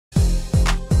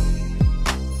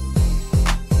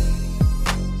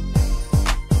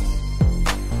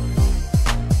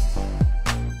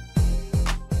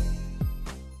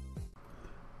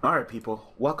Alright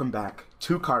people, welcome back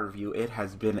to card review. It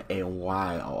has been a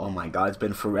while. Oh my god, it's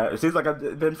been forever. It seems like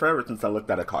it's been forever since I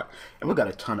looked at a card. And we got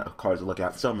a ton of cards to look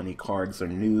at. So many cards are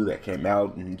new that came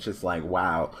out and it's just like,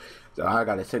 wow. So I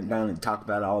gotta sit down and talk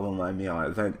about all of them. I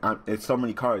mean, it's so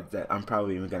many cards that I'm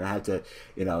probably even gonna have to,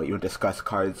 even discuss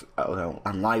cards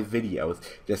on live videos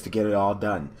just to get it all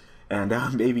done. And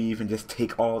maybe even just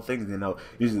take all things,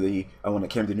 usually when it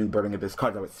came to new Burning Abyss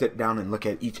cards, I would sit down and look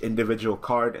at each individual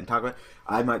card and talk about it.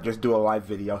 I might just do a live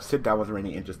video, sit down with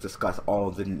Rennie and just discuss all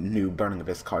of the new Burning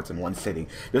Abyss cards in one sitting.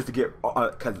 Just to get,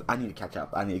 because I need to catch up.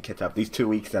 I need to catch up. These 2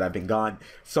 weeks that I've been gone,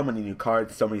 so many new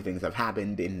cards, so many things have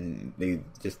happened in the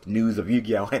just news of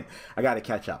Yu-Gi-Oh! And I gotta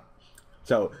catch up.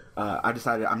 So I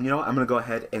decided, I'm gonna go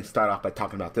ahead and start off by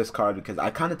talking about this card, because I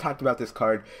kind of talked about this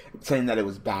card saying that it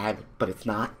was bad, but it's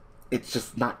not. It's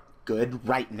just not good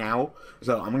right now.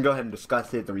 So I'm gonna go ahead and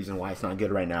discuss it, the reason why it's not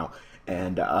good right now,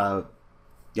 and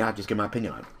yeah, just give my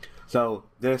opinion on it. So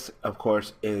this, of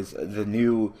course, is the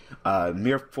new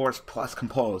Mirror Force plus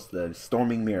Compulse, the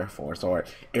Storming Mirror Force, or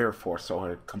Air Force,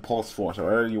 or Compulse Force, or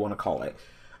whatever you want to call it.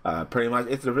 Pretty much,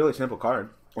 it's a really simple card.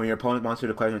 When your opponent monster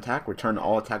declares an attack, return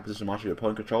all attack position monsters your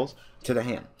opponent controls to the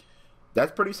hand.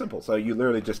 That's pretty simple. So you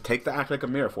literally just take the act like a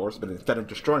Mirror Force, but instead of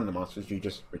destroying the monsters, you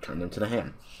just return them to the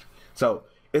hand. So,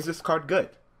 is this card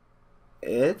good?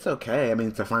 It's okay. I mean,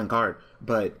 it's a fine card.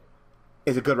 But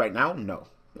is it good right now? No.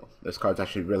 No. This card's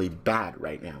actually really bad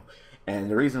right now. And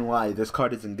the reason why this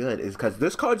card isn't good is because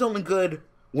this card's only good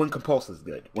when Compulse is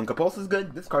good. When Compulse is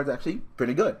good, this card's actually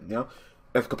pretty good.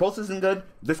 If Compulse isn't good,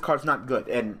 this card's not good.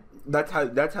 And that's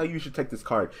how you should take this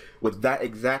card, with that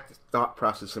exact thought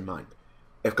process in mind.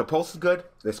 If Compulse is good,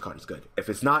 this card is good. If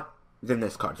it's not, then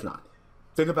this card's not.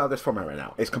 Think about this format right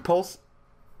now. Is Compulse...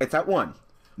 It's at 1,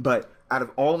 but out of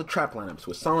all the trap lineups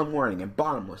with Solemn Warning and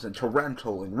Bottomless and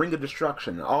Torrential and Ring of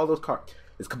Destruction and all those cards,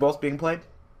 is Compulse being played?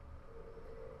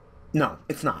 No,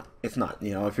 it's not. It's not.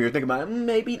 If you're thinking about it,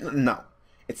 maybe, no,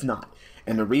 it's not.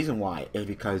 And the reason why is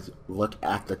because look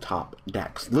at the top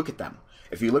decks. Look at them.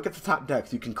 If you look at the top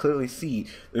decks, you can clearly see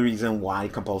the reason why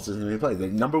Compulse isn't being played. The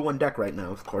 #1 deck right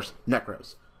now, of course,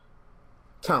 Necros.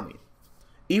 Tell me,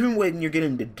 even when you're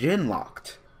getting the Djinn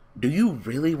locked, do you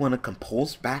really want to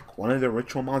Compulse back one of the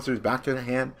ritual monsters back to the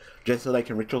hand just so they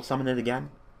can ritual summon it again?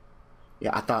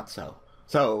 Yeah, I thought so.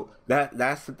 So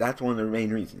that's one of the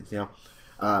main reasons, And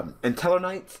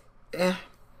Tellarknights,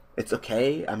 it's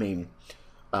okay. I mean,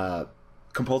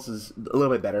 Compulse is a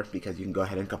little bit better because you can go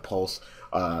ahead and Compulse,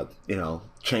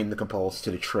 chain the Compulse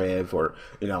to the Triv, or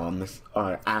on this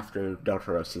after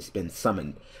Deltaros has been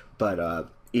summoned. But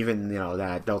even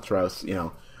that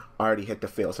Deltaros, already hit the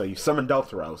field. So you summon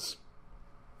Deltaros,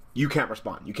 you can't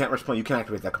respond. You can't respond. You can't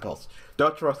activate that Compulse.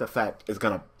 Deltaros effect is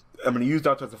I'm gonna use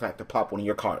Deltaros effect to pop one of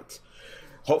your cards.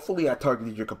 Hopefully I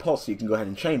targeted your Compulse so you can go ahead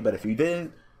and chain, but if you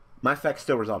didn't, my effect's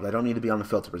still resolved. I don't need to be on the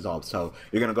field to resolve. So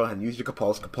you're gonna go ahead and use your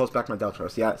Compulse back my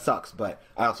Deltaros. Yeah, it sucks, but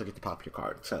I also get to pop your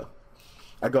card. So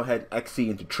I go ahead,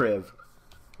 XC into Triv,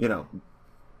 you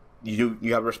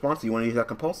have a response. You want to use that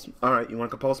Compulse? All right, you want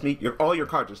to Compulse me? All your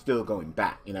cards are still going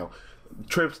back.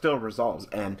 Triv still resolves,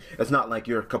 and it's not like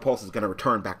your Compulse is going to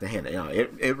return back to hand.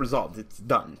 It resolves. It's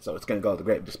done. So it's going to go to the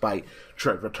grave, despite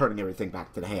Triv returning everything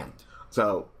back to the hand.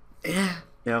 So,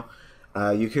 yeah,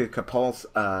 you could Compulse,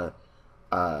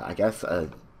 I guess, a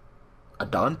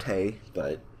Dante,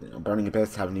 but Burning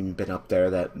Abyss haven't even been up there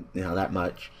that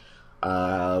much.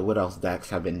 What else decks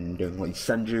have been doing? Like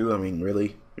Senju. I mean,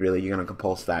 really, you're gonna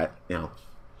Compulse that?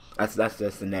 That's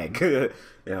just an egg.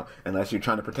 Unless you're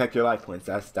trying to protect your life points,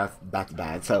 that's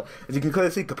bad. So as you can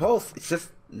clearly see, Compulse, it's just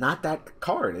not that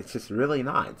card. It's just really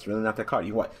not. It's really not that card.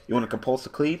 You want to Compulse a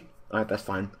Cleave? All right, that's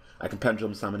fine. I can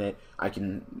Pendulum Summon it. I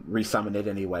can resummon it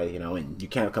anyway. And you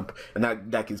can't and that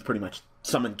deck is pretty much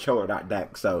summon killer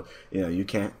deck. So you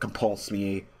can't Compulse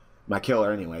me, my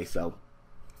killer anyway. So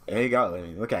there you go. I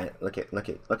mean, look at it. Look at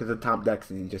the top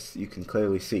decks, and you can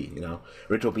clearly see.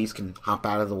 Ritual Beast can hop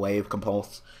out of the way of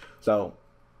Compulse. So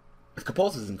if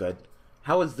Compulse isn't good,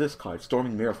 how is this card,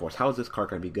 Storming Mirror Force? How is this card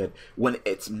going to be good when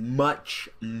it's much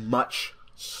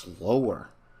slower?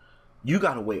 You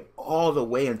gotta wait all the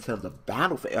way until the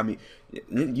battle phase. I mean,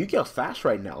 Yu-Gi-Oh's fast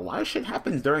right now. A lot of shit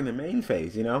happens during the main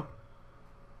phase. A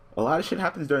lot of shit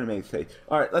happens during the main phase.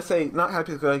 Alright, let's say not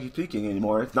happy because you're tweaking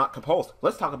anymore. It's not Compulse.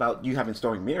 Let's talk about you having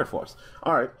Storming Mirror Force.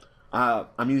 Alright,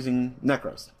 I'm using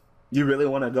Necros. You really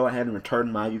want to go ahead and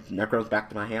return my Necros back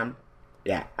to my hand?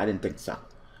 Yeah, I didn't think so.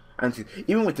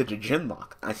 Even with the Djinn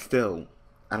lock, I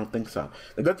don't think so.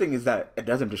 The good thing is that it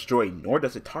doesn't destroy, nor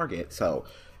does it target, so,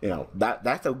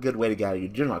 that's a good way to get out of your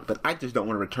Djinn lock, but I just don't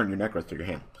want to return your Necros to your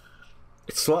hand.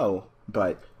 It's slow,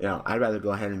 But, you know, I'd rather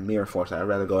go ahead and Mirror Force it. I'd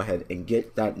rather go ahead and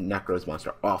get that Necros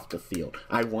monster off the field.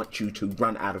 I want you to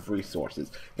run out of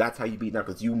resources. That's how you beat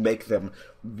Necros. You make them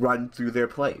run through their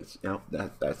plays. You know,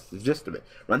 that's the gist of it.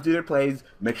 Run through their plays,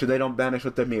 make sure they don't banish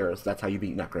with their mirrors. That's how you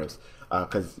beat Necros.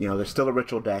 Because, you know, there's still a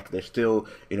ritual deck. There's still,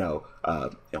 you know,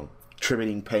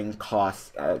 tributing, paying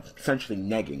costs, essentially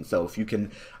negging. So if you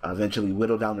can eventually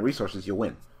whittle down the resources, you'll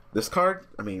win. This card,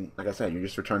 I mean, like I said, you're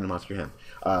just returning the monster to your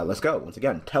hand. Let's go. Once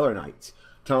again, Teller Knights.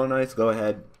 Teller Knights, go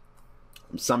ahead.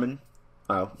 Summon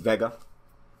Vega.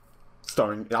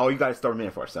 Starring, all you guys store me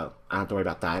in for, so I don't have to worry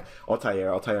about that.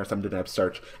 Altair, summon Deneb,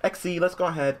 search. XC, let's go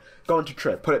ahead. Go into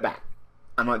Trip, put it back.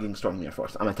 I'm not getting Storm Mirror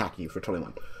Force. I'm attacking you for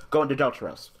 21. Go into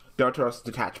Deltaros. Deltaros,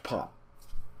 detach, pop.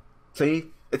 See?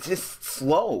 It's just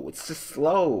slow. It's just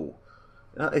slow.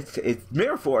 It's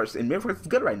Mirror Force, and Mirror Force is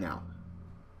good right now.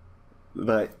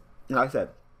 But like I said,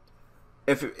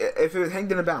 if it was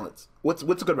hanged in a balance, what's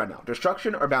good right now?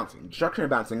 Destruction or bouncing? Destruction or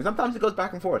bouncing? And sometimes it goes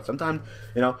back and forth. Sometimes,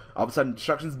 you know, all of a sudden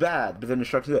destruction's bad, but then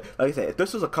destruction, like I said, if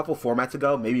this was a couple formats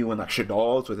ago, maybe when like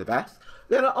Shadol's was the best,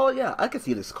 then oh yeah, I could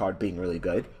see this card being really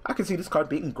good. I could see this card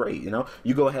being great. You know,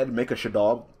 you go ahead and make a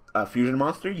Shadol fusion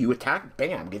monster, you attack,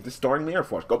 bam, get the Storing Mirror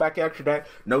Force, go back to extra deck,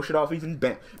 no Shadol fusion,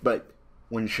 bam. But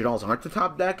when Shadows aren't the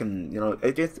top deck, and you know,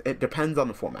 it depends on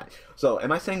the format. So,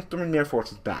 am I saying Storing Mirror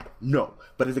Force is bad? No.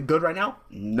 But is it good right now?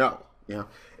 No. You know,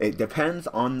 it depends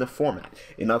on the format.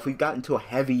 You know, if we got into a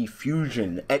heavy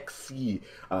fusion, XC,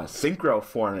 synchro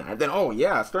format, then oh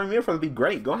yeah, Storing Mirror Force would be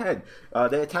great. Go ahead.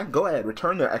 They attack. Go ahead.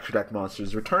 Return their extra deck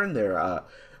monsters. Return their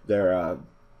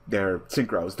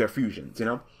synchros, their fusions. You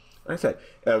know, like I said,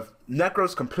 if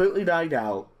Necros completely died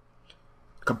out,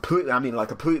 completely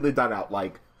died out,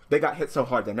 like. They got hit so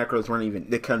hard that Necros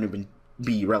they couldn't even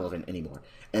be relevant anymore.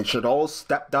 And Shadol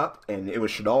stepped up, and it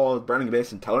was Shadol, Burning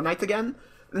Abyss, and Teller Knights again.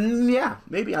 Yeah,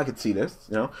 maybe I could see this.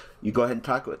 You know, you go ahead and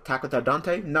attack with that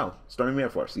Dante. No, Storing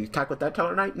Mirror Force. You attack with that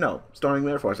Teller Knight. No, Storing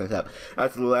Mirror Force. That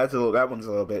one's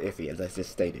a little bit iffy, as I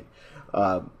just stated.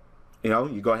 You know,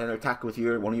 you go ahead and attack with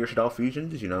one of your Shadol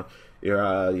fusions. You know,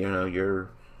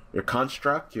 your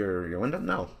construct, your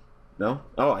window. No?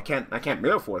 Oh, I can't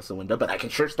Mirror Force the window, but I can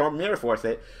sure Storm Mirror Force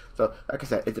it. So, like I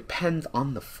said, it depends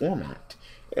on the format.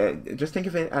 Just think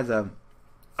of it as a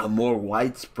more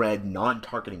widespread,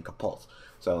 non-targeting Compulse.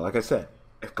 So, like I said,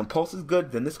 if Compulse is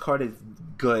good, then this card is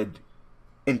good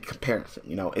in comparison.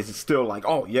 You know, is it still like,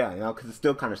 oh yeah, you know, because it's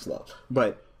still kind of slow.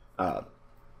 But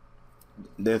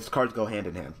these cards go hand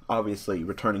in hand. Obviously,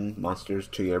 returning monsters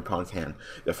to your opponent's hand.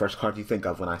 The first card you think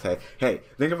of when I say, hey,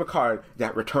 think of a card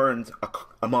that returns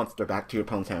a monster back to your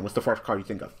opponent's hand. What's the first card you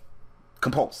think of?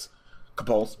 Compulse.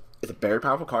 Compulse is a very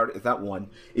powerful card. It's that one.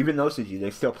 Even though CG,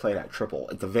 they still play that triple.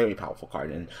 It's a very powerful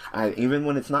card. And even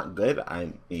when it's not good,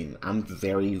 I mean, I'm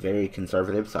very, very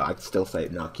conservative, so I'd still say,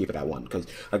 no, keep it at one. Because,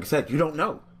 like I said, you don't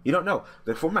know. You don't know.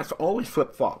 The formats always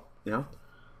flip-flop, you know?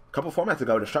 A couple formats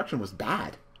ago, Destruction was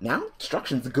bad. Now,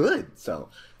 Destruction's good. So,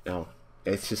 you know,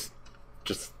 it's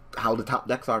just how the top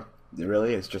decks are. It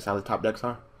really is just how the top decks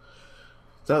are.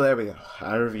 So there we go.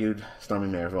 I reviewed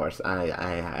Storming Mirror Force. I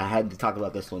had to talk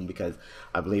about this one because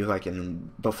I believe like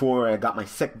before I got my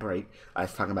sick break, I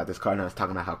was talking about this card and I was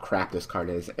talking about how crap this card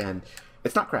is, and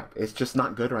it's not crap. It's just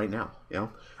not good right now. You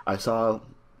know, I saw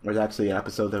there's actually an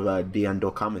episode of DN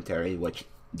Dual Commentary which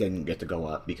didn't get to go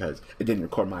up because it didn't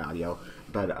record my audio.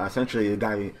 But essentially, the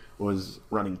guy was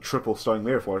running triple Storing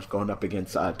Mirror Force going up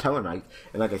against Teller Knight.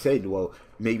 And like I said, well,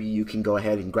 maybe you can go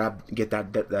ahead and get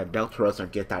that Deltaros or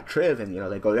get that Triv, and you know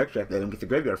they go extra, they don't get the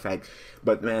graveyard effect.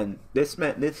 But man, this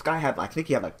guy had, I think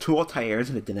he had like 2 Altairs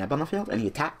and a Deneb on the field, and he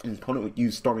attacked, and his opponent would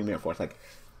use Storming Mirror Force. Like,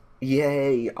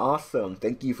 yay, awesome!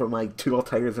 Thank you for my 2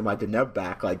 Altairs and my Deneb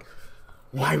back. Like,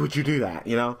 why would you do that?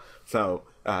 You know, so.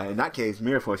 In that case,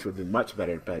 Mirror Force would have been much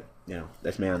better, but, you know,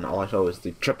 this man, all I saw was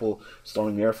the triple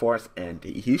Storming Mirror Force, and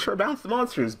he sure bounced the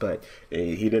monsters, but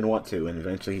he didn't want to, and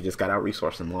eventually he just got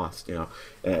out-resourced and lost, you know.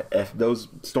 If those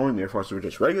Storming Mirror Forces were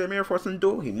just regular Mirror Force in the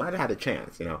duel, he might have had a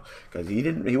chance, you know, because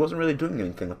he wasn't really doing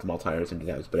anything with the Multiers and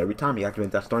Denebs, but every time he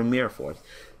activated that Storming Mirror Force,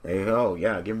 they go, oh,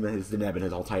 yeah, give him his Deneb and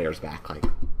his Altiers back, like,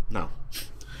 no.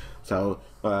 So,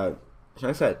 like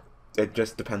I said, it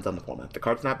just depends on the format. The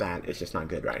card's not bad, it's just not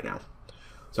good right now.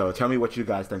 So tell me what you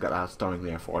guys think about Storming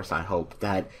Mirror Force. I hope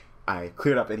that I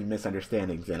cleared up any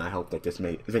misunderstandings, and I hope that this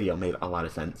video made a lot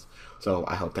of sense. So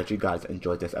I hope that you guys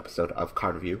enjoyed this episode of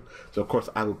Card Review. So of course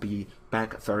I will be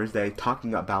back Thursday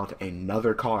talking about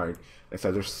another card. And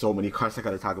so there's so many cards I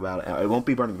gotta talk about. It won't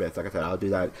be Burning Abyss. Like I said, I'll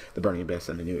do that, the Burning Abyss,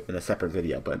 in a separate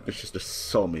video. But there's just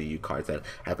so many new cards that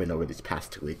happened over these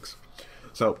past 2 weeks.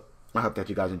 So I hope that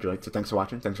you guys enjoyed. So thanks for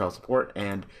watching. Thanks for all the support.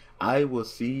 And I will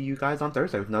see you guys on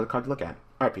Thursday with another card to look at.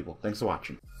 Alright, people. Thanks for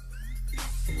watching.